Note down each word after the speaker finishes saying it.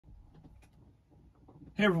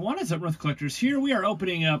Hey everyone, it's Up North Collectors here. We are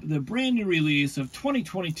opening up the brand new release of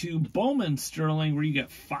 2022 Bowman Sterling, where you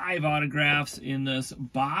get 5 autographs in this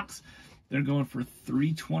box. They're going for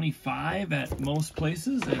 $325 at most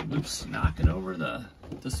places, and oops, knocking over the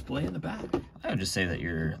display in the back. I would just say that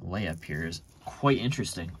your layup here is quite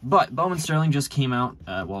interesting. But Bowman Sterling just came out,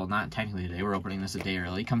 well, not technically today, we're opening this a day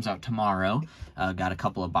early. Comes out tomorrow. Got a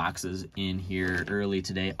couple of boxes in here early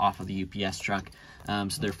today off of the UPS truck.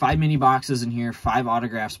 So there are 5 mini boxes in here, 5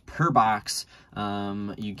 autographs per box.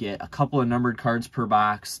 You get a couple of numbered cards per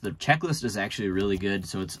box. The checklist is actually really good.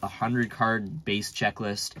 So it's a 100 card base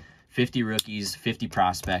checklist, 50 rookies, 50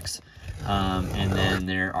 prospects. And then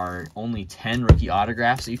there are only 10 rookie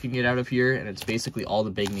autographs that you can get out of here, and it's basically all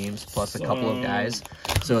the big names plus a couple of guys.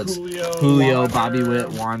 So it's Julio, Bobby Witt,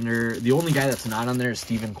 Wander. The only guy that's not on there is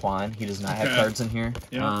Steven Kwan. He does not have cards in here.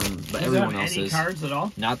 Yep. But everyone else any is. Cards at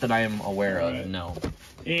all? Not that I am aware of, no.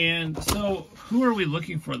 And so, who are we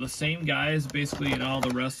looking for? The same guys, basically, in all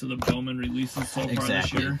the rest of the Bowman releases so far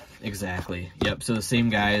this year? Exactly. Yep, so the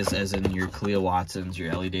same guys as in your Cleo Watsons,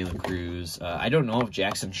 your Ellie De La Cruz. I don't know if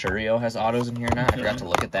Jackson Churio has autos in here or not. I forgot to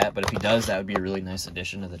look at that, but if he does, that would be a really nice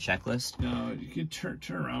addition to the checklist. No, you could turn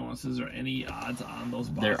around once. Is there any odds on those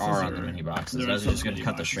boxes? There are on the mini boxes. I was just going to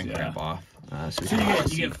cut the shrink wrap off. So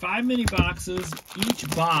you get 5 mini boxes. Each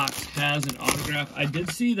box has an autograph. I did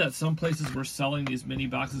see that some places were selling these mini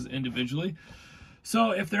boxes individually.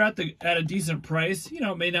 So if they're at a decent price, you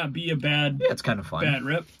know, it may not be a bad it's kind of fun. Bad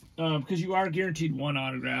rip. Because you are guaranteed 1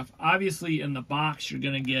 autograph. Obviously, in the box, you're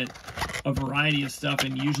going to get a variety of stuff,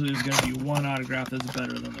 and usually there's going to be 1 autograph that's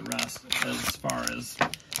better than the rest as far as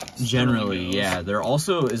generally, yeah. There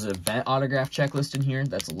also is a vet autograph checklist in here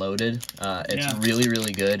that's loaded. It's really,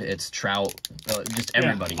 really good. It's Trout, just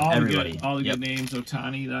everybody. All everybody. The good names,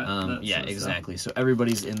 Otani, that yeah, exactly. So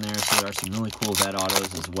everybody's in there. So there are some really cool vet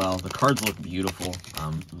autos as well. The cards look beautiful.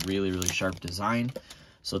 Really, really sharp design.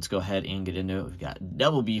 So let's go ahead and get into it. We've got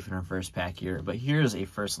double beef in our first pack here, but here's a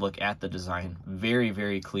first look at the design. Very,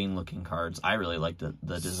 very clean looking cards. I really like the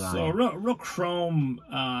design. So real chrome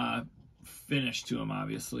finish to them,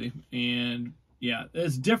 obviously. And yeah,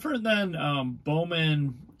 it's different than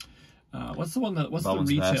Bowman. What's the one what's Bowman's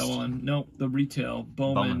the retail best one? No, the retail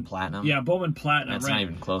Bowman Platinum. Yeah, Bowman Platinum. That's not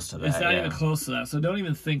even close to that. It's not even close to that. So don't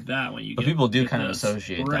even think that when you get. But people do kind of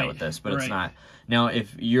associate that with this, but it's not. Now,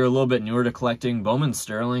 if you're a little bit newer to collecting, Bowman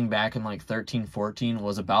Sterling back in like 13, 14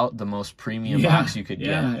 was about the most premium box you could get.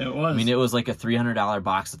 Yeah, it was. I mean, it was like a $300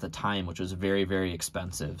 box at the time, which was very, very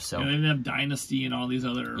expensive. So they didn't have Dynasty and all these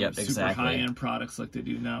other super high-end products like they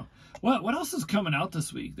do now. What else is coming out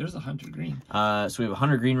this week? There's a Hunter Green. So we have a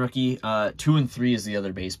Hunter Green rookie. 2 and 3 is the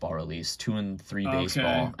other baseball release. 2 and 3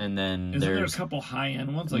 baseball, and then there's a couple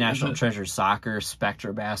high-end ones like National Treasure Soccer,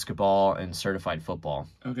 Spectra Basketball, and Certified Football.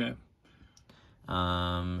 Okay.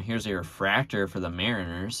 Here's a refractor for the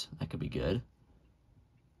Mariners. That could be good.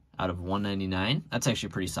 Out of 199. That's actually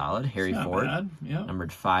pretty solid. Harry Ford. Bad. Yeah.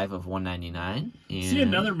 Numbered 5 of 199. And see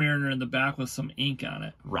another Mariner in the back with some ink on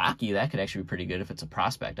it. Rocky, that could actually be pretty good if it's a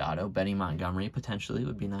prospect auto. Benny Montgomery potentially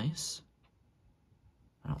would be nice.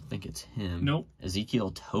 I don't think it's him. Nope.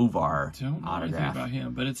 Ezekiel Tovar don't know autograph. About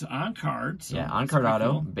him, but it's on card. So yeah, on card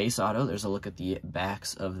auto, cool. Base auto. There's a look at the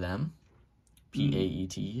backs of them.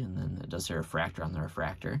 PAET, and then it does say refractor on the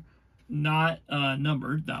refractor. Not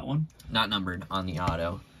numbered, that one. Not numbered on the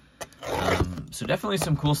auto. So definitely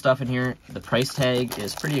some cool stuff in here. The price tag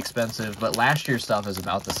is pretty expensive, but last year's stuff is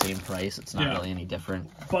about the same price. It's not really any different.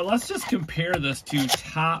 But let's just compare this to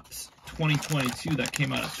Topps 2022 that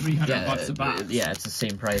came out at $300 a box. Yeah, it's the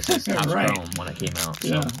same price as Topps Chrome when it came out.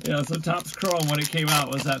 So. Yeah. So Topps Chrome when it came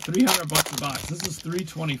out was at $300 a box. This is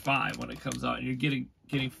 $325 when it comes out, and you're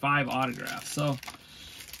getting 5 autographs. So,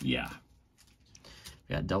 yeah.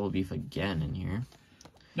 We got double beef again in here.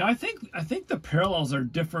 Now I think the parallels are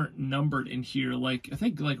different numbered in here. Like I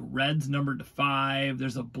think like red's numbered to 5.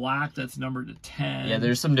 There's a black that's numbered to 10. Yeah,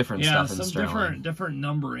 there's some different stuff in Sterling. some different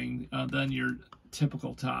numbering than your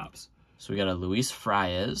typical Topps. So we got a Luis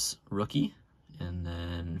Frias rookie. And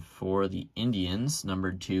then for the Indians,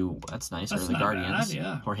 numbered 2, that's nice. That's early Guardians. Bad,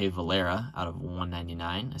 yeah. Jorge Valera out of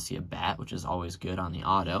 199. I see a bat, which is always good on the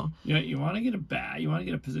auto. Yeah, you want to get a bat. You want to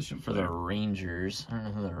get a position for the Rangers. I don't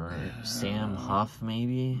know who they're. Sam Huff,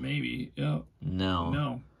 maybe. Maybe. Yeah.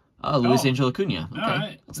 No. Oh, Luis Angel Acuna. Okay,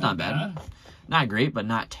 right. That's not bad. Not great, but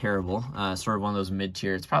not terrible. Sort of one of those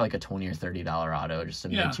mid-tier. It's probably like a $20 or $30 auto, just a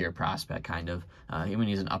mid-tier prospect kind of. Even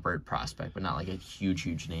he's an upper prospect, but not like a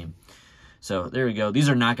huge name. So there we go. These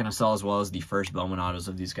are not going to sell as well as the first Bowman autos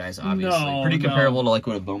of these guys, obviously. Pretty comparable to like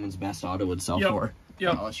what a Bowman's best auto would sell for.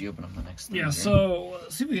 Yep. I'll let you open up the next thing. Yeah, so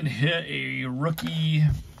let's see if we can hit a rookie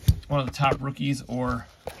one of the top rookies, or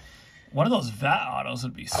one of those vet autos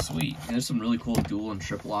would be sweet. And there's some really cool dual and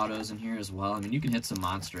triple autos in here as well. I mean, you can hit some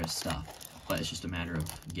monstrous stuff, but it's just a matter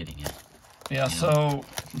of getting it. Yeah, so,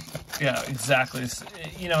 yeah, exactly.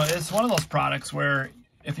 You know, it's one of those products where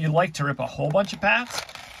if you like to rip a whole bunch of packs,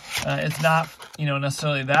 it's not, you know,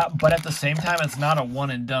 necessarily that, but at the same time, it's not a one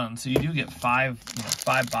and done. So you do get 5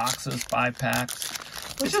 boxes, 5 packs,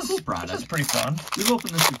 which is a cool product. Which is pretty fun. We've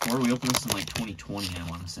opened this before. We opened this in like 2020, I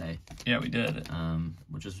want to say. Yeah, we did.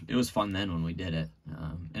 It was fun then when we did it.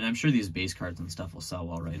 And I'm sure these base cards and stuff will sell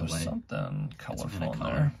well right away. There's something colorful in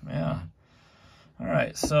there. Yeah. All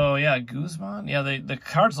right, so yeah, Guzman. Yeah, the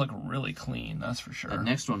cards look really clean. That's for sure. The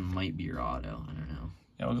next one might be your auto. I don't know.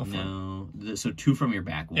 Yeah, we'll go for no. So 2 from your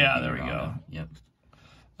back. Yeah, there we go. Auto. Yep.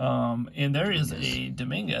 And there is a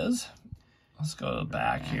Dominguez. Let's go to the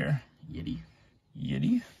back here. Yiddy.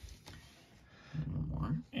 One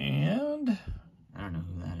more. And I don't know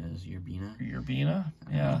who that is. Urbina.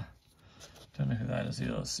 Yeah. Don't know who that is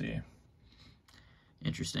either. Let's see.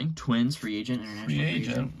 Interesting. Twins, free agent, international free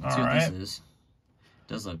agent. Let's see what this is.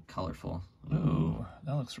 Does look colorful. Ooh,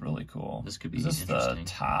 that looks really cool. This could be interesting. Is this the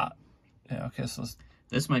top? Yeah, okay, so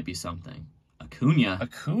this might be something. Acuna.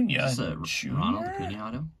 Is this a Ronald Acuna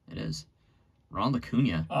auto? It is. Ronald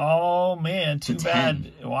Acuna. Oh, man, too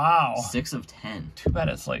bad. 10. Wow. 6 of 10. Too bad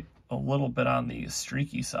it's like a little bit on the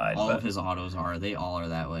streaky side. All of his autos are. They all are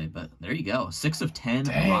that way, but there you go. 6 of 10.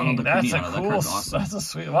 Dang, Ronald Acuna that's a auto. cool, that card's awesome. That's a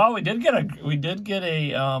sweet. Well, we did get a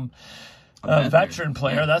veteran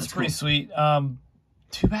player. Yeah, that's pretty cool. Sweet.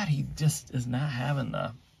 Too bad he just is not having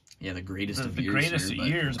the greatest of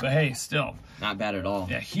years. But hey, still not bad at all.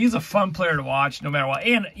 Yeah, he's a fun player to watch no matter what.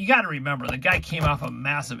 And you got to remember, the guy came off a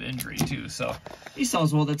massive injury too, so he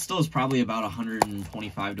sells well. That still is probably about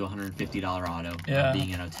 $125 to $150 auto. Yeah,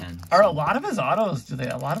 being in 010. Are a lot of his autos? Do they?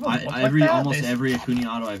 A lot of them look like that? Almost every Acuna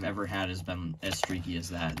auto I've ever had has been as streaky as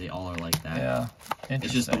that. They all are like that. Yeah,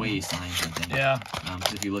 it's just the way he signs, I think. Yeah.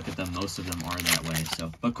 Because if you look at them, most of them are that way.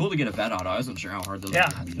 So, but cool to get a vet auto. I wasn't sure how hard those. Yeah,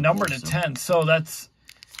 numbered to 10. So that's.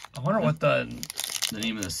 I wonder what the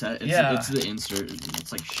name of the set. It's the insert.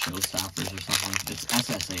 It's like Showstoppers or something. It's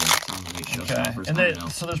SSA. It sounds like Showstoppers.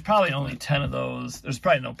 And so there's probably only 10 of those. There's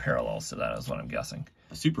probably no parallels to that, is what I'm guessing.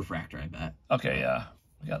 A Superfractor, I bet. Okay, yeah.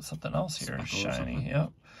 We got something else here. Shiny.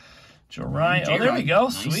 Yep. Joe Ryan. Oh, there we go.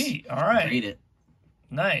 Nice. Sweet. All right. Rate it.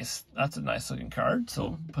 Nice. That's a nice looking card.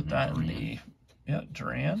 So put that in the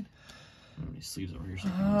Duran. Sleeves over here.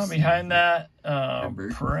 Behind that,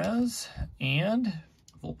 Perez and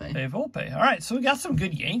Volpe. All right, so we got some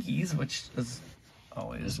good Yankees, which is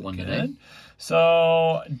always good. Today.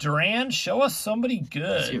 So, Duran, show us somebody good.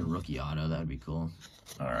 Let's see a rookie auto. That would be cool.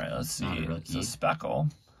 All right, let's see. It's a speckle.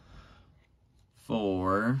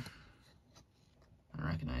 For, I don't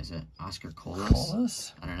recognize it. Oscar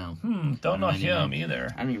Colas? I don't know. Don't know him either.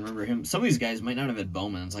 I don't even remember him. Some of these guys might not have had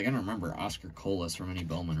Bowmans. Like, I don't remember Oscar Colas from any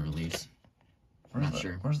Bowman release. Not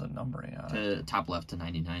sure. Where's the numbering on it? Top left to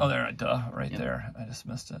 99. Oh, there, right there. I just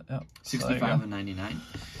missed it. Yep. 65 and 99.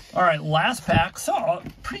 All right, last pack. So,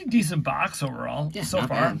 pretty decent box overall so far.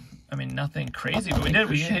 Bad. I mean, nothing crazy, but we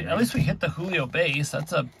did. At least we hit the Julio base.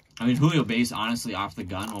 That's a. I mean, Julio base, honestly, off the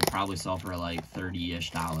gun, will probably sell for like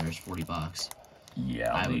 $30-ish, $40.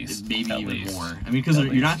 Yeah, at least. Maybe even more. I mean, because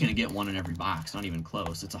you're not going to get one in every box. Not even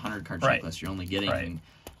close. It's a 100-card checklist. You're only getting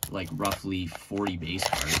like roughly 40 base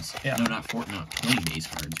cards. Yeah. No, not 40. No, 20 base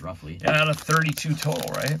cards, roughly. Yeah, out of 32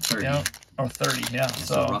 total, right? 30. Yeah. Or 30, yeah.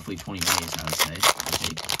 So roughly 20 base, I would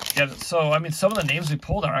say. Yeah, so, I mean, some of the names we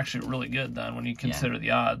pulled are actually really good then when you consider the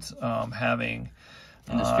odds. Having...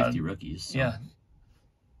 And there's 50 rookies. So. Yeah.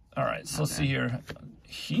 All right, so let's see here.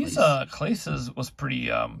 Claces was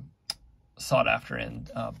pretty sought after in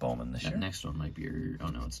Bowman this year. Next one might be your... Oh,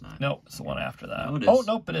 no, it's not. Nope, it's the one after that. No, it is. Oh,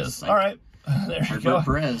 nope, it is. All right. There you go.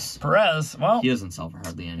 Perez, well... He doesn't sell for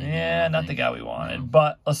hardly anything. Yeah, not the guy we wanted. No.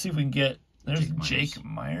 But let's see if we can get... There's Jake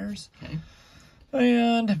Myers. Okay.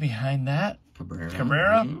 And behind that,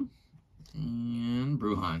 Cabrera. And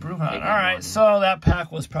Brujan. All right, so that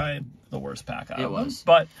pack was probably the worst pack out of them.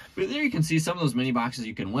 But there you can see some of those mini boxes.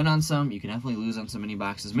 You can win on some. You can definitely lose on some mini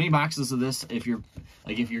boxes. Mini boxes of this, if you're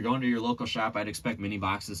going to your local shop, I'd expect mini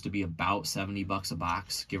boxes to be about $70 a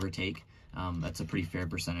box, give or take. That's a pretty fair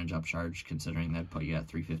percentage upcharge considering that put you at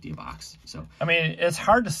 $350 a box. So I mean, it's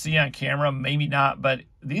hard to see on camera, maybe not, but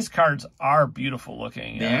these cards are beautiful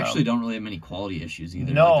looking. They actually don't really have many quality issues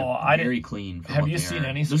either. No, like very clean. Have you seen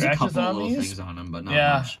any scratches There's a couple on of little these? things on them, but not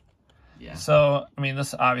much. Yeah. So I mean,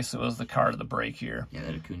 this obviously was the card of the break here. Yeah,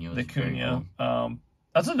 that Acuna. The Acuna. Cool.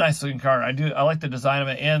 That's a nice looking card. I like the design of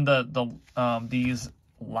it and the these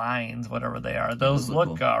lines, whatever they are. Those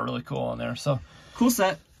look cool. Really cool in there. So cool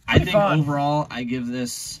set. I think overall, I give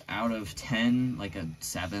this out of 10 like a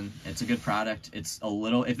 7. It's a good product. It's a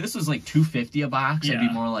little. If this was like $2.50 a box, I'd be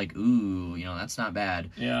more like, ooh, you know, that's not bad.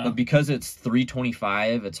 Yeah. But because it's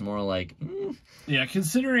 $3.25, it's more like. Yeah,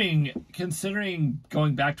 considering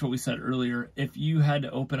going back to what we said earlier, if you had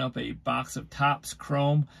to open up a box of Topps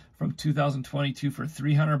Chrome from 2022 for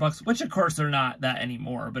 $300, which of course they're not that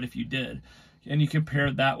anymore, but if you did, and you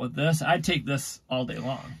compared that with this, I'd take this all day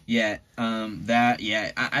long. Yeah,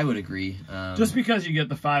 I would agree. Just because you get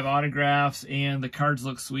the 5 autographs and the cards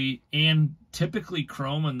look sweet, and typically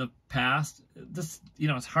Chrome in the past, this, you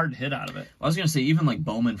know, it's hard to hit out of it. I was gonna say even like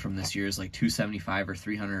Bowman from this year is like $275 or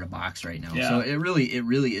 $300 a box right now. Yeah. So it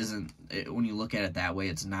really isn't. When you look at it that way,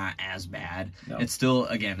 it's not as bad. No. It's still,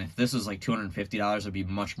 again, if this was like $250, I'd be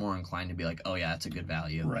much more inclined to be like, oh yeah, that's a good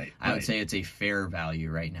value. Right. I would say it's a fair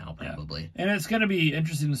value right now, probably. Yeah. And it's gonna be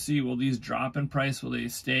interesting to see, will these drop in price? Will they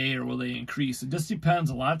stay or will they increase? It just depends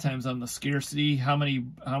a lot of times on the scarcity, how many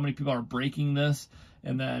people are breaking this,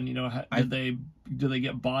 and then, you know, do they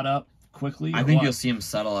get bought up quickly? I think you'll see them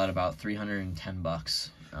settle at about $310.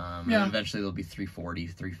 And eventually they'll be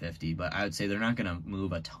 $340, $350, but I would say they're not going to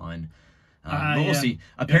move a ton. But we'll see.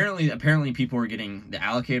 Apparently people are getting the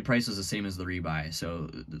allocated price is the same as the rebuy. So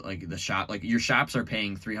like your shops are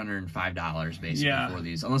paying $305 basically for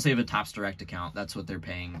these, unless they have a Topps Direct account. That's what they're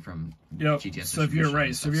paying from GTS. So if you're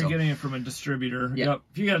if you're getting it from a distributor,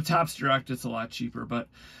 if you got a Topps Direct, it's a lot cheaper. But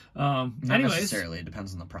not necessarily. It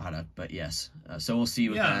depends on the product, but yes. So we'll see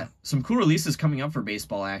with that. Some cool releases coming up for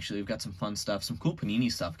baseball. Actually, we've got some fun stuff, some cool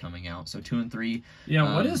Panini stuff coming out. So 2 and 3.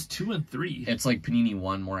 Yeah, what is 2 and 3? It's like Panini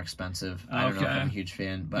 1 more expensive. I don't know if I'm a huge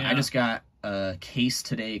fan, but I just got a case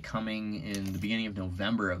today coming in the beginning of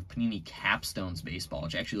November of Panini Capstones Baseball,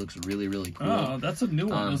 which actually looks really, really cool. Oh, that's a new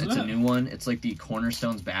one, isn't it? It's a new one. It's like the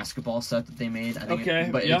Cornerstones basketball set that they made. I think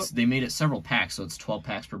they made it several packs, so it's 12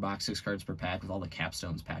 packs per box, 6 cards per pack with all the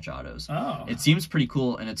Capstones patch autos. Oh. It seems pretty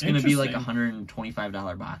cool, and it's going to be like a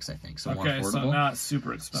 $125 box, I think, so more affordable. So not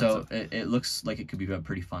super expensive. So it looks like it could be a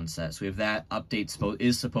pretty fun set. So we have that update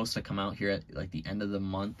is supposed to come out here at like the end of the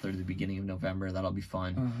month or the beginning of November. That'll be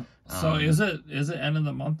fun. So is it end of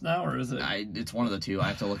the month now, or is it? It's one of the two. I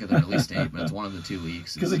have to look at the release date, but it's one of the 2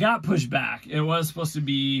 weeks. Because it got pushed back. It was supposed to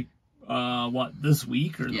be this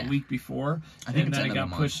week or the week before? I think it's then end it got of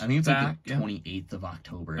the month. pushed I think it's back. like the 28th of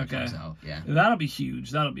October it comes out. Yeah. That'll be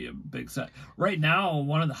huge. That'll be a big set. Right now,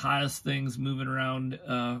 one of the hottest things moving around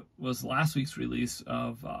was last week's release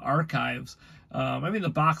of Archives. I mean, the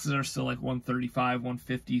boxes are still like $135,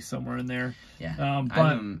 $150, somewhere in there. Yeah, but I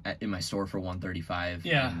have them in my store for $135.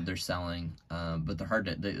 Yeah, and they're selling, but they're hard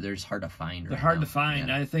to find. They're hard to find.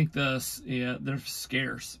 Yeah. I think they're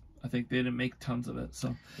scarce. I think they didn't make tons of it.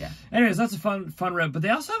 So yeah. Anyways, that's a fun rip. But they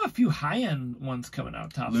also have a few high-end ones coming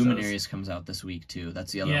out. Topps Luminaries comes out this week too.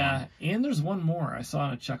 That's the other one. Yeah, and there's one more I saw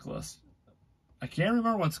on a checklist. I can't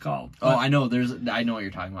remember what it's called. Oh, I know. I know what you're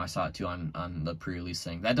talking about. I saw it too on the pre-release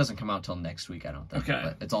thing. That doesn't come out till next week, I don't think. Okay.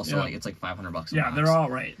 But it's also like $500 a box. Yeah, they're all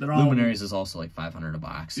right. They're all Luminaries is also like $500 a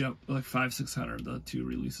box. Yep, like $500-$600. The 2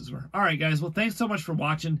 releases were. All right, guys. Well, thanks so much for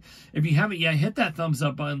watching. If you haven't yet, hit that thumbs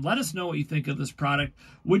up button. Let us know what you think of this product.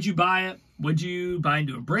 Would you buy it? Would you buy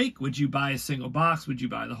into a break? Would you buy a single box? Would you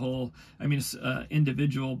buy the whole,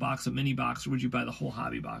 individual box, a mini box, or would you buy the whole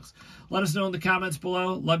hobby box? Let us know in the comments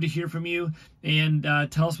below. Love to hear from you. And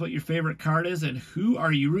tell us what your favorite card is and who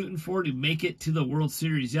are you rooting for to make it to the World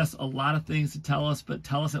Series. Yes, a lot of things to tell us, but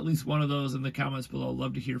tell us at least one of those in the comments below.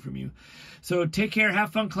 Love to hear from you. So take care.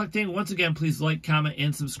 Have fun collecting. Once again, please like, comment,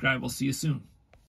 and subscribe. We'll see you soon.